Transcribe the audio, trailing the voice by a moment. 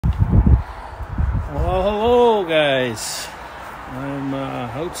Well, hello guys. I'm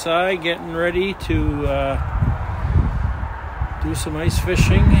outside getting ready to do some ice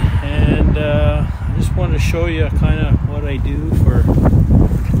fishing, and I just wanted to show you kind of what I do for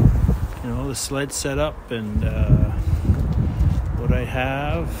the sled setup and what I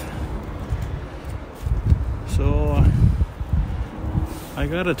have. So I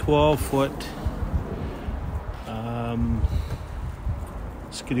got a 12-foot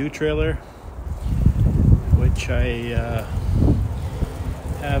Skidoo trailer, which I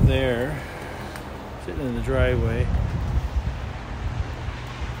have there sitting in the driveway.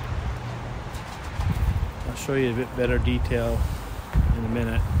 I'll show you a bit better detail in a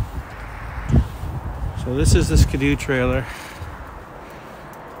minute. So this is the Skidoo trailer.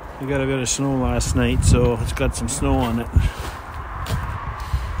 We got a bit of snow last night, so it's got some snow on it.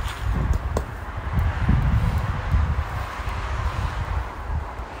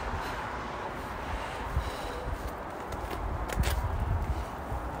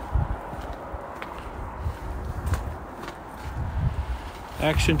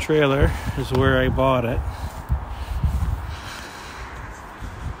 Action Trailer is where I bought it.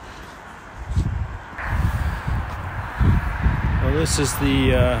 Well, this is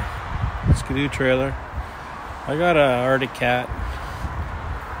the Skidoo trailer. I got a Arctic Cat.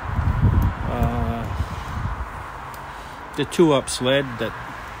 The 2-up sled that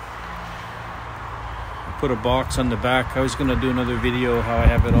I put a box on the back. I was going to do another video how I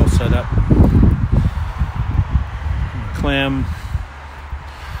have it all set up. Clam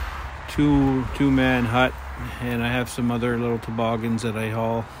two-man hut, and I have some other little toboggans that I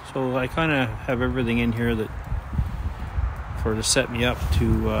haul. So I kind of have everything in here that to set me up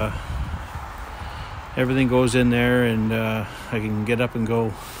to everything goes in there, and I can get up and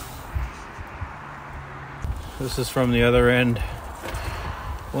go. This is from the other end.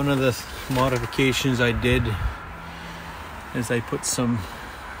 One of the modifications I did is I put some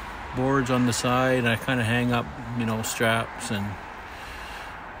boards on the side, and I kind of hang up straps and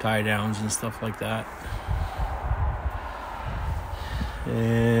tie downs and stuff like that.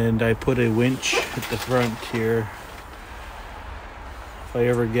 And I put a winch at the front here. If I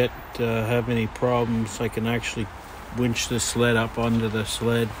ever have any problems, I can actually winch the sled up onto the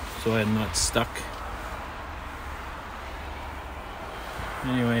sled so I'm not stuck.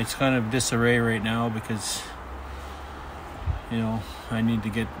 Anyway, it's kind of disarray right now because I need to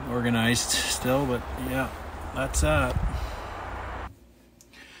get organized still, but yeah, that's that.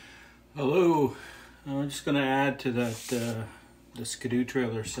 Hello. I'm just going to add to that the Skidoo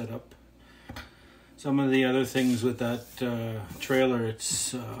trailer setup. Some of the other things with that trailer,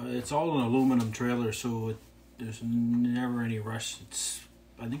 it's all an aluminum trailer, so there's never any rust.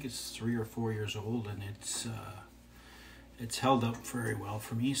 I think it's 3 or 4 years old, and it's held up very well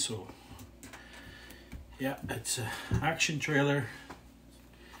for me. So yeah, it's an Action trailer.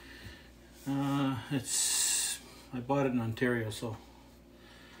 I bought it in Ontario, so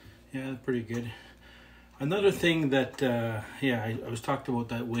yeah, pretty good. Another thing that I was talking about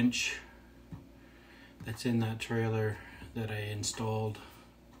that winch that's in that trailer that I installed.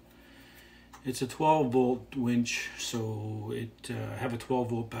 It's a 12-volt winch, so I have a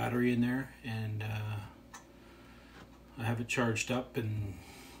 12-volt battery in there, and I have it charged up, and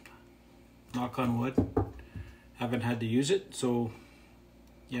knock on wood, haven't had to use it. So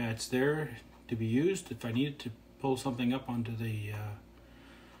yeah, it's there to be used if I needed to pull something up onto the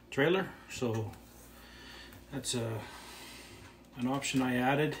trailer. So that's an option I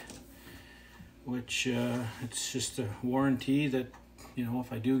added, which it's just a warranty that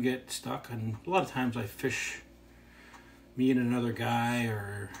if I do get stuck, and a lot of times I fish me and another guy,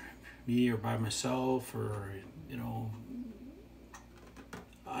 or me or by myself, or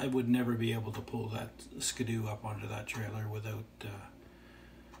I would never be able to pull that Skidoo up onto that trailer without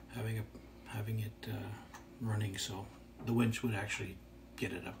having it running, so the winch would actually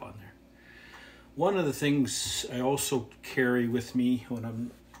get it up on there. One of the things I also carry with me when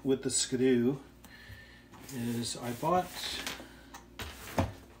I'm with the Skidoo is I bought,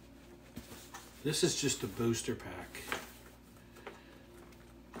 this is just a booster pack.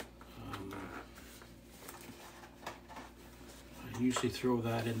 I usually throw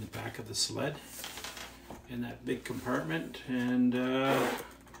that in the back of the sled in that big compartment, and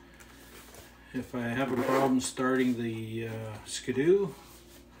if I have a problem starting the Skidoo,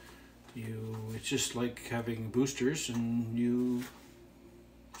 it's just like having boosters, and you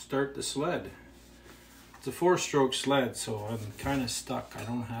start the sled. It's a 4-stroke sled, so I'm kind of stuck. I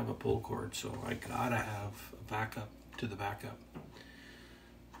don't have a pull cord, so I gotta have a backup to the backup.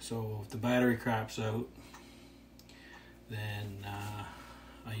 So if the battery craps out, then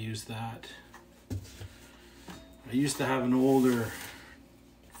I use that. I used to have an older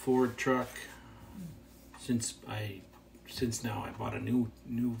Ford truck. Since now I bought a new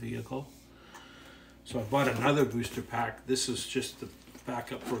vehicle. So I bought another booster pack. This is just the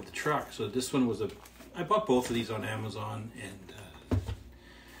backup for the truck. So this one was I bought both of these on Amazon, and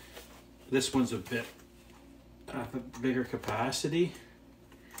this one's a bit bigger capacity.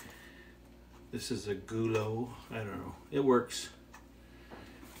 This is a Gulo. I don't know. It works.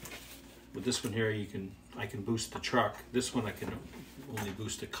 With this one here, I can boost the truck. This one I can only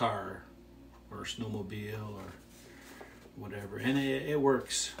boost a car or a snowmobile or whatever, and it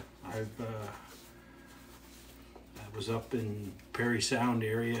works. I was up in Perry Sound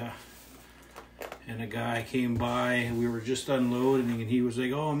area, and a guy came by, and we were just unloading, and he was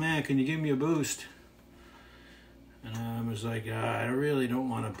like, "Oh man, can you give me a boost?" And I was like, "I really don't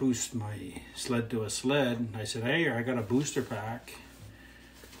want to boost my sled to a sled." And I said, "Hey, I got a booster pack,"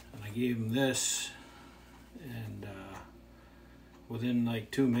 and I gave him this, and within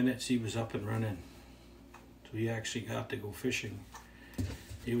like 2 minutes he was up and running. So he actually got to go fishing.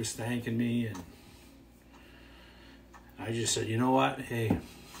 He was thanking me, and I just said, "You know what? Hey,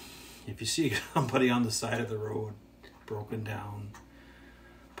 if you see somebody on the side of the road broken down,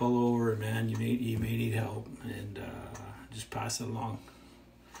 pull over, man. You may need help, and just pass it along."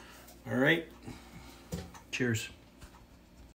 All right. Cheers.